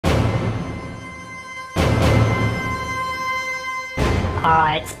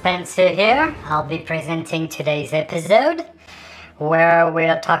Alright, Spencer here. I'll be presenting today's episode where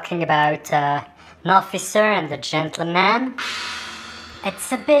we're talking about an officer and a gentleman.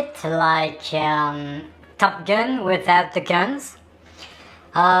 It's a bit like Top Gun without the guns.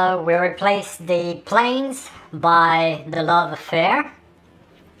 We replace the planes by the love affair.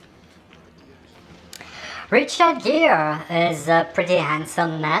 Richard Gere is a pretty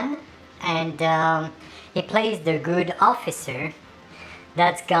handsome man, and he plays the good officer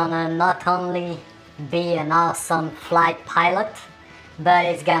that's gonna not only be an awesome flight pilot, but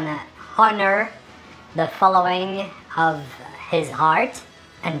is gonna honor the following of his heart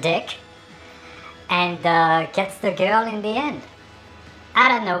and dick, and gets the girl in the end. I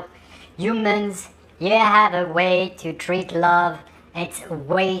don't know, humans, you have a way to treat love. It's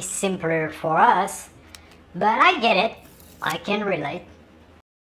way simpler for us, but I get it, I can relate.